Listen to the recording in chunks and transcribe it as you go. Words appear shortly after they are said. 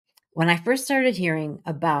When I first started hearing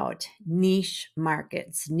about niche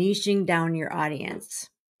markets, niching down your audience,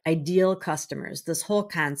 ideal customers, this whole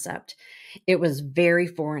concept, it was very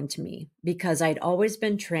foreign to me because I'd always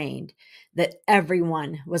been trained that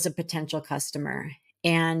everyone was a potential customer.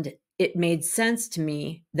 And it made sense to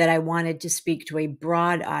me that I wanted to speak to a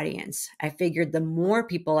broad audience. I figured the more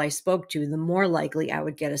people I spoke to, the more likely I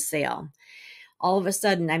would get a sale. All of a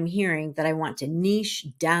sudden, I'm hearing that I want to niche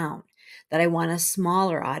down, that I want a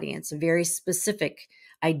smaller audience, a very specific,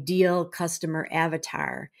 ideal customer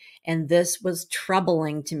avatar. And this was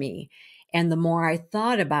troubling to me. And the more I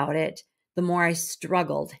thought about it, the more I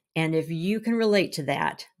struggled. And if you can relate to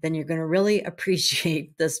that, then you're going to really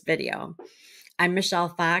appreciate this video. I'm Michelle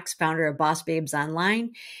Fox, founder of Boss Babes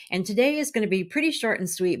Online, and today is going to be pretty short and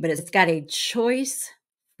sweet, but it's got a choice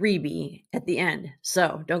freebie at the end.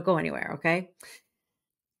 So don't go anywhere, okay?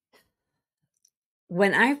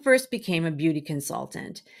 When I first became a beauty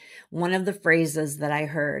consultant, one of the phrases that I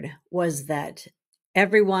heard was that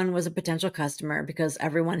everyone was a potential customer because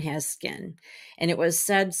everyone has skin. And it was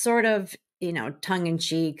said sort of, tongue in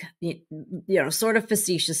cheek, sort of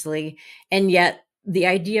facetiously. And yet the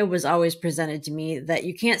idea was always presented to me that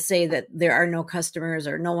you can't say that there are no customers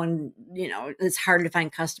or no one, it's hard to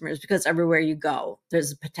find customers because everywhere you go,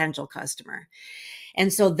 there's a potential customer.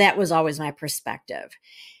 And so that was always my perspective.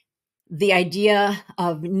 The idea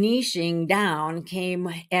of niching down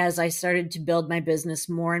came as I started to build my business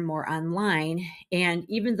more and more online. And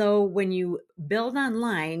even though when you build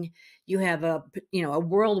online, you have a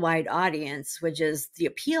worldwide audience, which is the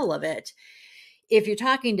appeal of it. If you're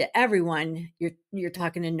talking to everyone, you're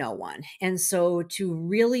talking to no one. And so to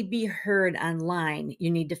really be heard online,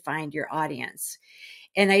 you need to find your audience.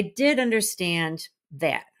 And I did understand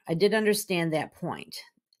that. I did understand that point.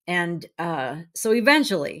 And so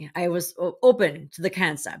eventually I was open to the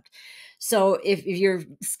concept. So if you're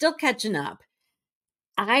still catching up,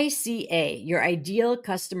 ICA, your ideal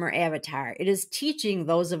customer avatar, it is teaching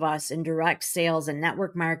those of us in direct sales and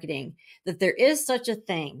network marketing that there is such a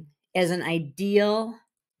thing as an ideal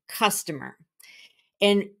customer.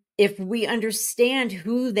 And if we understand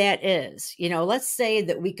who that is, let's say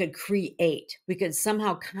that we could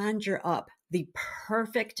somehow conjure up the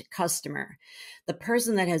perfect customer, the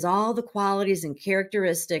person that has all the qualities and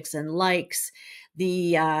characteristics and likes,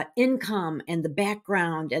 the income and the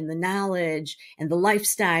background and the knowledge and the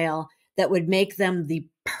lifestyle that would make them the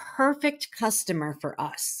perfect customer for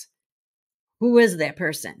us. Who is that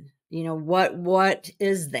person? What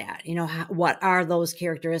is that? What are those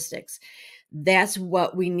characteristics? That's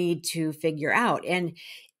what we need to figure out. And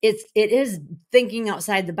it is thinking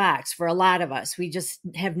outside the box for a lot of us. We just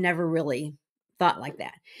have never really thought like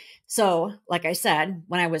that. So, like I said,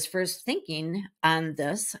 when I was first thinking on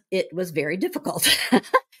this, it was very difficult.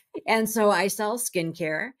 And so I sell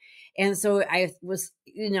skincare. And so I was,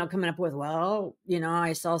 coming up with,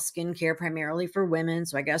 I sell skincare primarily for women.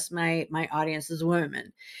 So I guess my audience is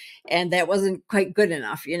women. And that wasn't quite good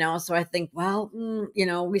enough, So I think,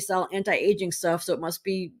 we sell anti-aging stuff, so it must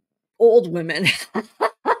be old women.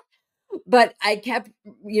 But I kept,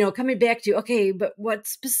 coming back to, okay, but what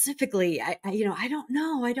specifically? I don't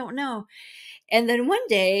know. And then one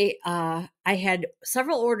day, I had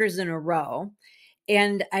several orders in a row,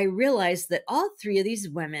 and I realized that all three of these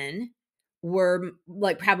women were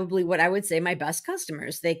like probably what I would say my best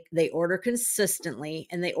customers. They order consistently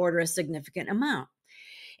and they order a significant amount.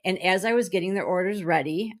 And as I was getting their orders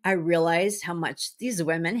ready, I realized how much these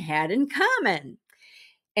women had in common.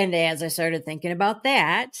 And as I started thinking about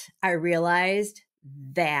that, I realized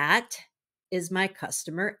that is my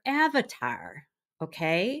customer avatar.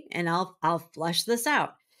 Okay. And I'll flesh this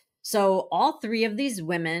out. So all three of these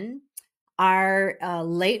women are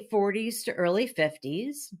late 40s to early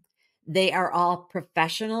 50s. They are all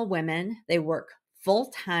professional women. They work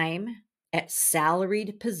full time at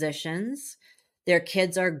salaried positions. Their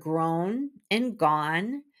kids are grown and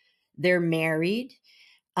gone. They're married.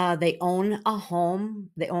 They own a home.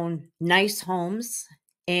 They own nice homes.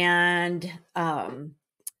 And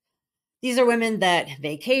these are women that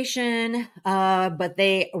vacation, but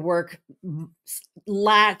they work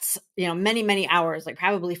lots, many, many hours, like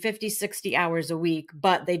probably 50, 60 hours a week,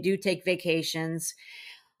 but they do take vacations.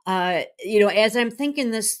 As I'm thinking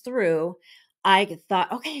this through, I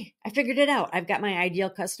thought, okay, I figured it out. I've got my ideal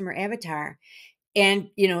customer avatar. And,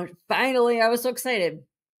 finally I was so excited.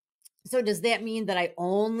 So does that mean that I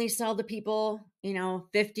only sell to people,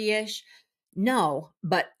 50-ish? No,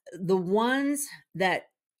 but the ones that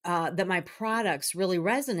my products really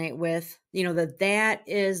resonate with, that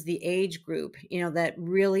is the age group, that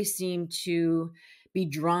really seem to be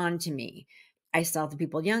drawn to me. I sell to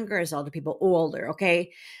people younger, I sell to people older,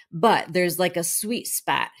 okay? But there's like a sweet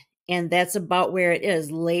spot, and that's about where it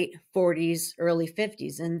is, late 40s, early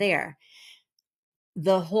 50s in there.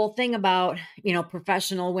 The whole thing about,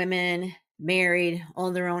 professional women, married,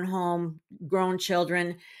 own their own home, grown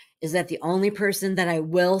children, is that the only person that I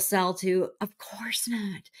will sell to? Of course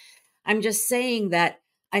not. I'm just saying that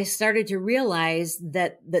I started to realize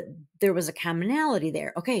that there was a commonality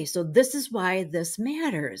there. Okay, so this is why this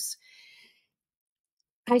matters.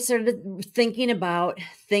 I started thinking about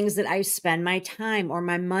things that I spend my time or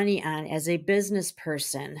my money on as a business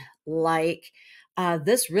person. Like,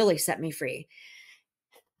 this really set me free.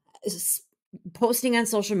 S- Posting on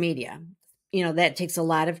social media, that takes a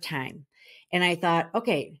lot of time. And I thought,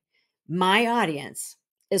 okay, my audience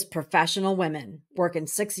is professional women working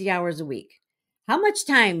 60 hours a week. How much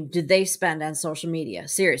time do they spend on social media?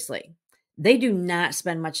 Seriously, they do not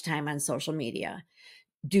spend much time on social media.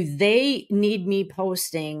 Do they need me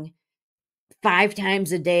posting 5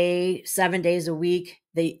 times a day, 7 days a week?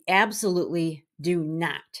 They absolutely do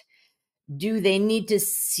not. Do they need to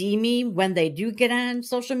see me when they do get on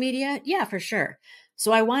social media? Yeah, for sure.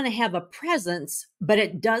 So I want to have a presence, but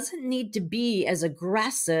it doesn't need to be as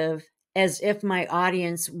aggressive as if my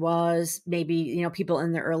audience was maybe, people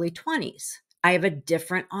in their early 20s. I have a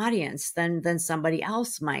different audience than somebody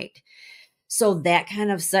else might. So that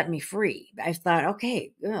kind of set me free. I thought,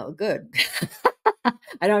 okay, oh, good.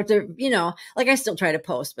 I don't have to, like I still try to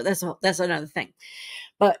post, but that's another thing.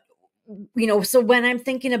 But so when I'm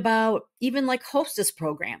thinking about even like hostess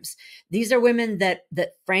programs, these are women that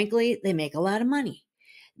frankly, they make a lot of money.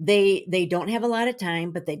 They don't have a lot of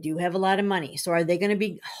time, but they do have a lot of money. So are they going to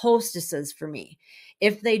be hostesses for me?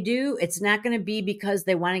 If they do, it's not going to be because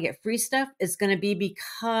they want to get free stuff. It's going to be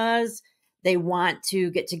because they want to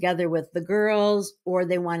get together with the girls, or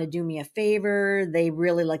they want to do me a favor. They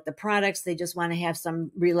really like the products. They just want to have some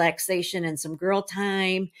relaxation and some girl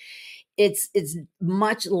time. It's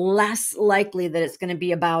much less likely that it's going to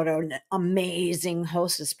be about an amazing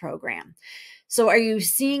hostess program. So are you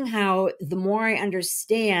seeing how the more I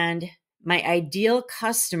understand my ideal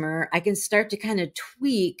customer, I can start to kind of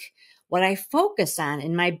tweak what I focus on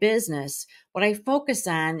in my business, what I focus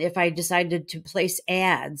on if I decided to place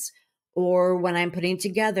ads, or when I'm putting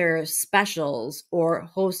together specials or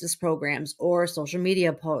hostess programs or social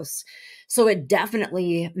media posts. So it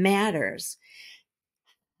definitely matters.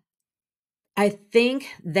 I think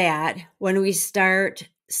that when we start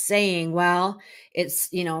saying, well, it's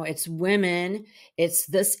women, it's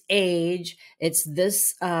this age, it's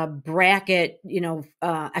this bracket,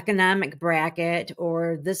 economic bracket,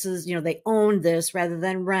 or this is, they own this rather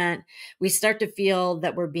than rent, we start to feel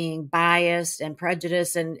that we're being biased and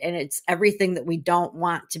prejudiced, and it's everything that we don't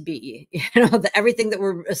want to be, everything that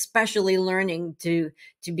we're especially learning to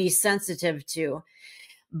be sensitive to.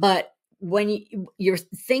 But when you're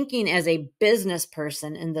thinking as a business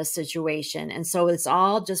person in this situation, and so it's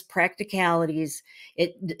all just practicalities,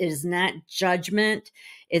 it is not judgment.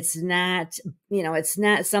 It's not, it's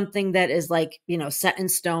not something that is like, set in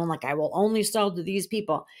stone, like I will only sell to these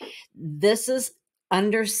people. This is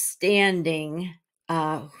understanding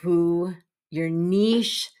who your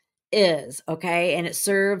niche is, okay? And it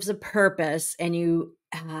serves a purpose, and you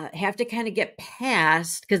have to kind of get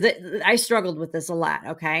past, because I struggled with this a lot,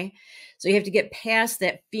 okay? So you have to get past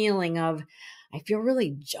that feeling of, I feel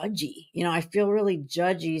really judgy. I feel really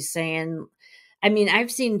judgy saying, I mean,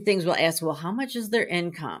 I've seen things will ask, well, how much is their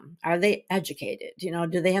income? Are they educated?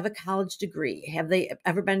 Do they have a college degree? Have they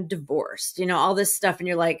ever been divorced? All this stuff. And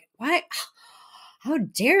you're like, why? How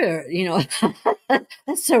dare,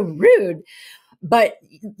 that's so rude. But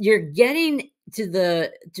you're getting to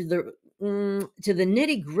the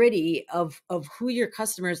nitty gritty of who your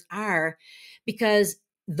customers are, because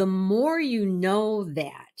the more you know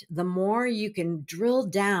that, the more you can drill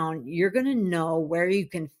down. You're going to know where you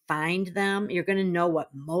can find them. You're going to know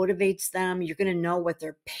what motivates them. You're going to know what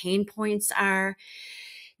their pain points are.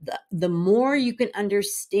 The more you can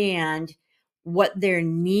understand what their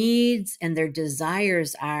needs and their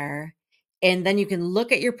desires are, and then you can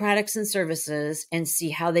look at your products and services and see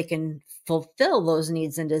how they can fulfill those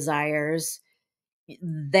needs and desires.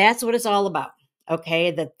 That's what it's all about.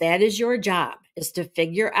 Okay. That is your job, is to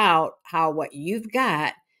figure out how what you've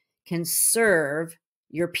got can serve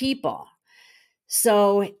your people.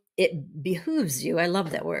 So it behooves you. I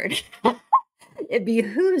love that word. It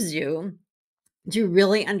behooves you to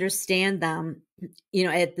really understand them,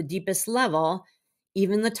 at the deepest level,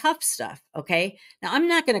 even the tough stuff. Okay. Now, I'm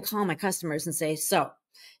not going to call my customers and say, so,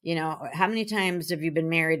 how many times have you been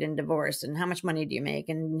married and divorced, and how much money do you make?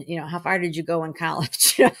 And, how far did you go in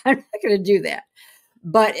college? I'm not going to do that.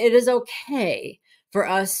 But it is okay for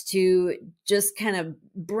us to just kind of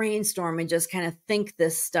brainstorm and just kind of think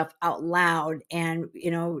this stuff out loud. And,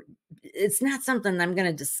 it's not something I'm going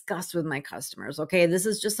to discuss with my customers. Okay. This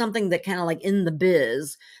is just something that kind of like in the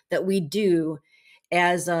biz that we do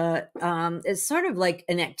as it's sort of like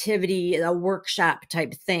an activity, a workshop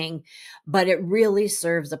type thing, but it really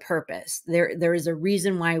serves a purpose. There is a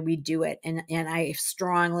reason why we do it. And I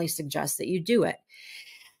strongly suggest that you do it.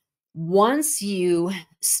 Once you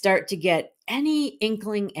start to get any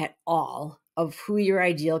inkling at all of who your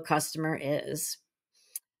ideal customer is,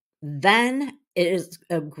 then it is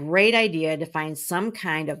a great idea to find some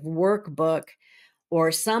kind of workbook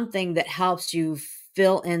or something that helps you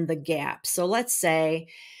fill in the gaps. So let's say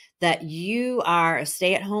that you are a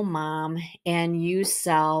stay-at-home mom and you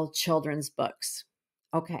sell children's books.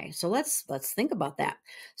 Okay, so let's think about that.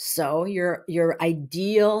 So your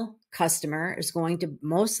ideal customer is going to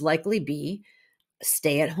most likely be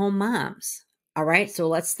stay-at-home moms. All right, so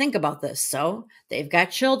let's think about this. So they've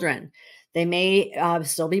got children. They may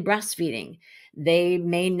still be breastfeeding. They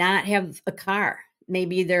may not have a car.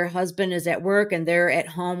 Maybe their husband is at work and they're at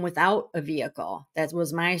home without a vehicle. That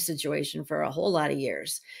was my situation for a whole lot of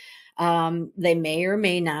years. They may or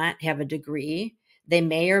may not have a degree. They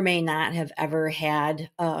may or may not have ever had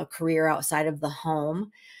a career outside of the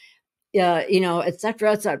home, et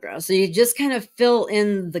cetera, et cetera. So you just kind of fill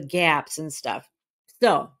in the gaps and stuff.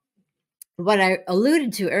 So what I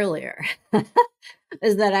alluded to earlier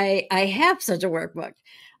is that I have such a workbook.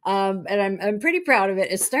 And I'm pretty proud of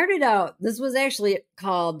it. It started out, this was actually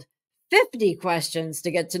called 50 questions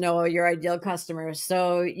to get to know your ideal customer.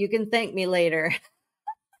 So you can thank me later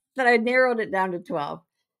that I narrowed it down to 12.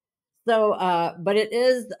 So, but it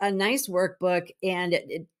is a nice workbook, and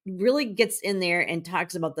it really gets in there and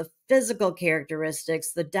talks about the physical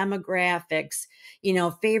characteristics, the demographics,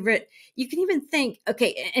 favorite. You can even think,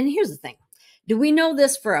 okay, and here's the thing. Do we know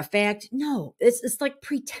this for a fact? No, it's like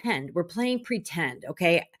pretend. We're playing pretend,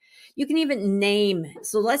 okay? You can even name.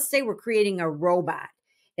 So let's say we're creating a robot,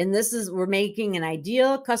 and we're making an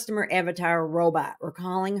ideal customer avatar robot. We're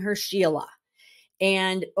calling her Sheila.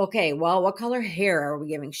 And okay, well, what color hair are we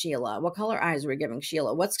giving Sheila? What color eyes are we giving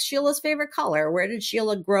Sheila? What's Sheila's favorite color? Where did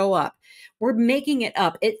Sheila grow up? We're making it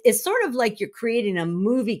up. It's sort of like you're creating a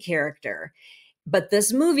movie character, but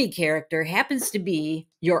this movie character happens to be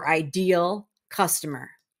your ideal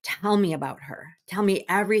customer. Tell me about her. Tell me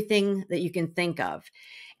everything that you can think of.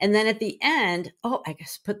 And then at the end, I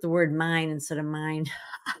guess put the word mine instead of mine.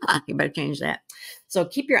 You better change that. So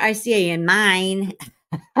keep your ICA in mine.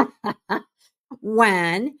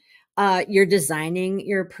 When you're designing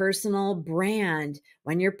your personal brand,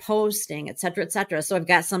 when you're posting, et cetera, et cetera. So I've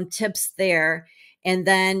got some tips there. And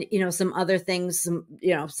then, some other things,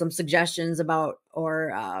 some suggestions about,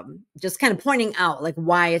 or just kind of pointing out like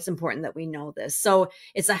why it's important that we know this. So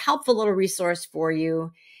it's a helpful little resource for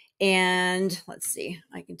you. And let's see,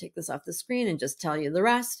 I can take this off the screen and just tell you the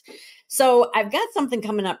rest. So I've got something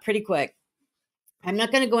coming up pretty quick. I'm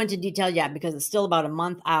not going to go into detail yet because it's still about a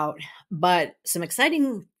month out, but some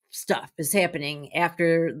exciting stuff is happening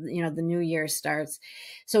after, the new year starts.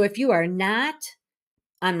 So if you are not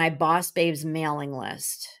on my Boss Babes mailing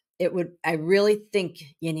list, I really think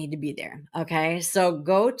you need to be there. Okay. So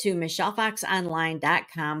go to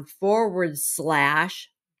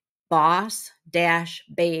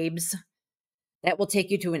michellefoxonline.com/boss-babes. That will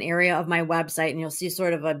take you to an area of my website, and you'll see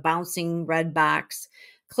sort of a bouncing red box.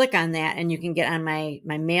 Click on that and you can get on my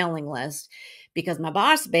mailing list, because my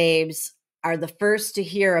Boss Babes are the first to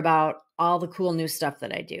hear about all the cool new stuff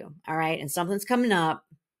that I do. All right. And something's coming up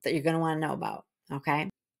that you're going to want to know about. Okay.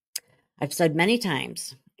 I've said many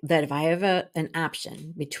times that if I have an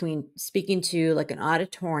option between speaking to like an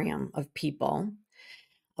auditorium of people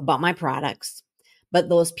about my products, but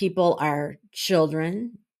those people are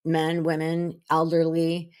children, men, women,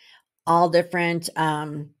 elderly, all different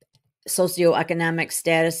socioeconomic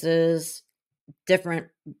statuses, different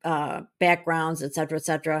backgrounds, et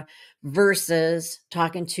cetera, versus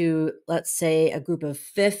talking to, let's say, a group of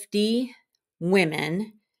 50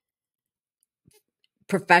 women,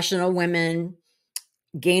 professional women,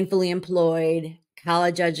 gainfully employed,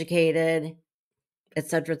 college educated, et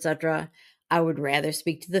cetera, I would rather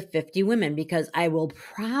speak to the 50 women, because I will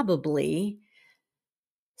probably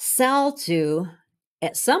sell to,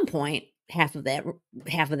 at some point, half of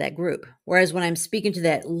that group. Whereas when I'm speaking to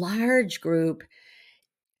that large group,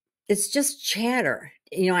 it's just chatter.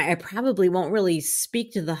 I probably won't really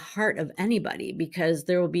speak to the heart of anybody, because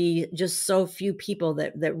there will be just so few people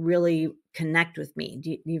that really connect with me.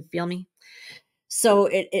 Do you feel me? So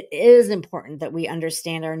it is important that we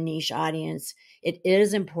understand our niche audience. It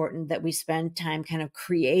is important that we spend time kind of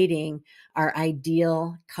creating our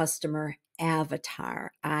ideal customer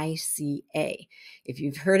avatar, ICA. If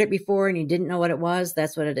you've heard it before and you didn't know what it was,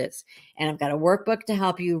 that's what it is. And I've got a workbook to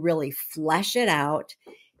help you really flesh it out.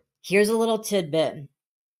 Here's a little tidbit.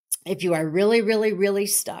 If you are really, really, really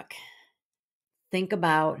stuck, think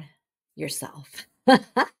about yourself.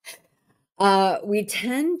 We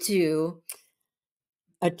tend to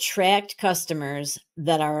attract customers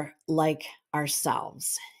that are like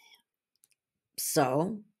ourselves.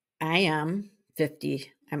 So I am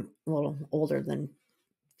 50. I'm a little older than,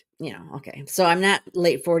 okay. So I'm not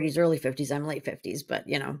late 40s, early 50s. I'm late 50s, but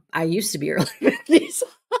I used to be early 50s.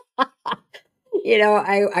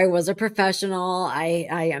 I was a professional. I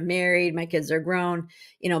am married. My kids are grown,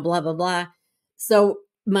 blah, blah, blah. So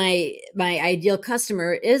my ideal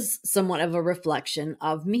customer is somewhat of a reflection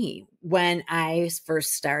of me. When I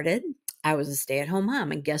first started, I was a stay-at-home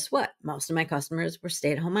mom, and guess what? Most of my customers were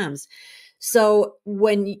stay-at-home moms. So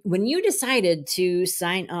when you decided to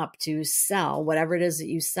sign up to sell whatever it is that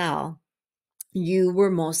you sell, you were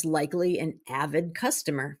most likely an avid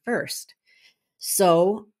customer first.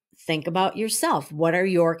 So think about yourself. What are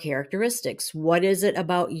your characteristics? What is it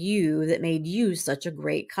about you that made you such a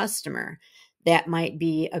great customer? That might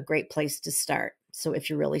be a great place to start. So if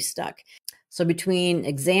you're really stuck. So between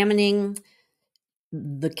examining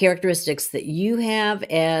the characteristics that you have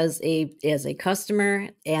as a customer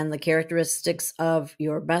and the characteristics of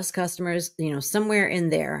your best customers, somewhere in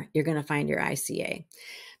there, you're going to find your ICA,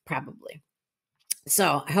 probably.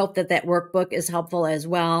 So I hope that workbook is helpful as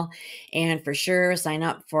well. And for sure, sign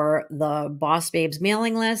up for the Boss Babes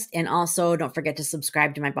mailing list. And also don't forget to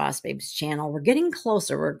subscribe to my Boss Babes channel. We're getting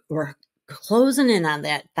closer. We're closing in on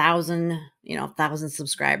that 1,000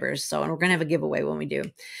 subscribers. So, and we're going to have a giveaway when we do.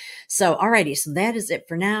 So, alrighty. So that is it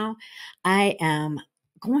for now. I am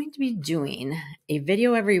going to be doing a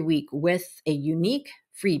video every week with a unique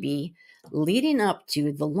freebie leading up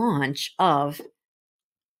to the launch of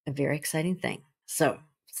a very exciting thing. So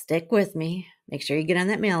stick with me. Make sure you get on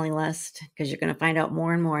that mailing list because you're going to find out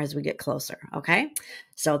more and more as we get closer. Okay.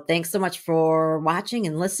 So thanks so much for watching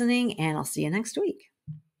and listening, and I'll see you next week.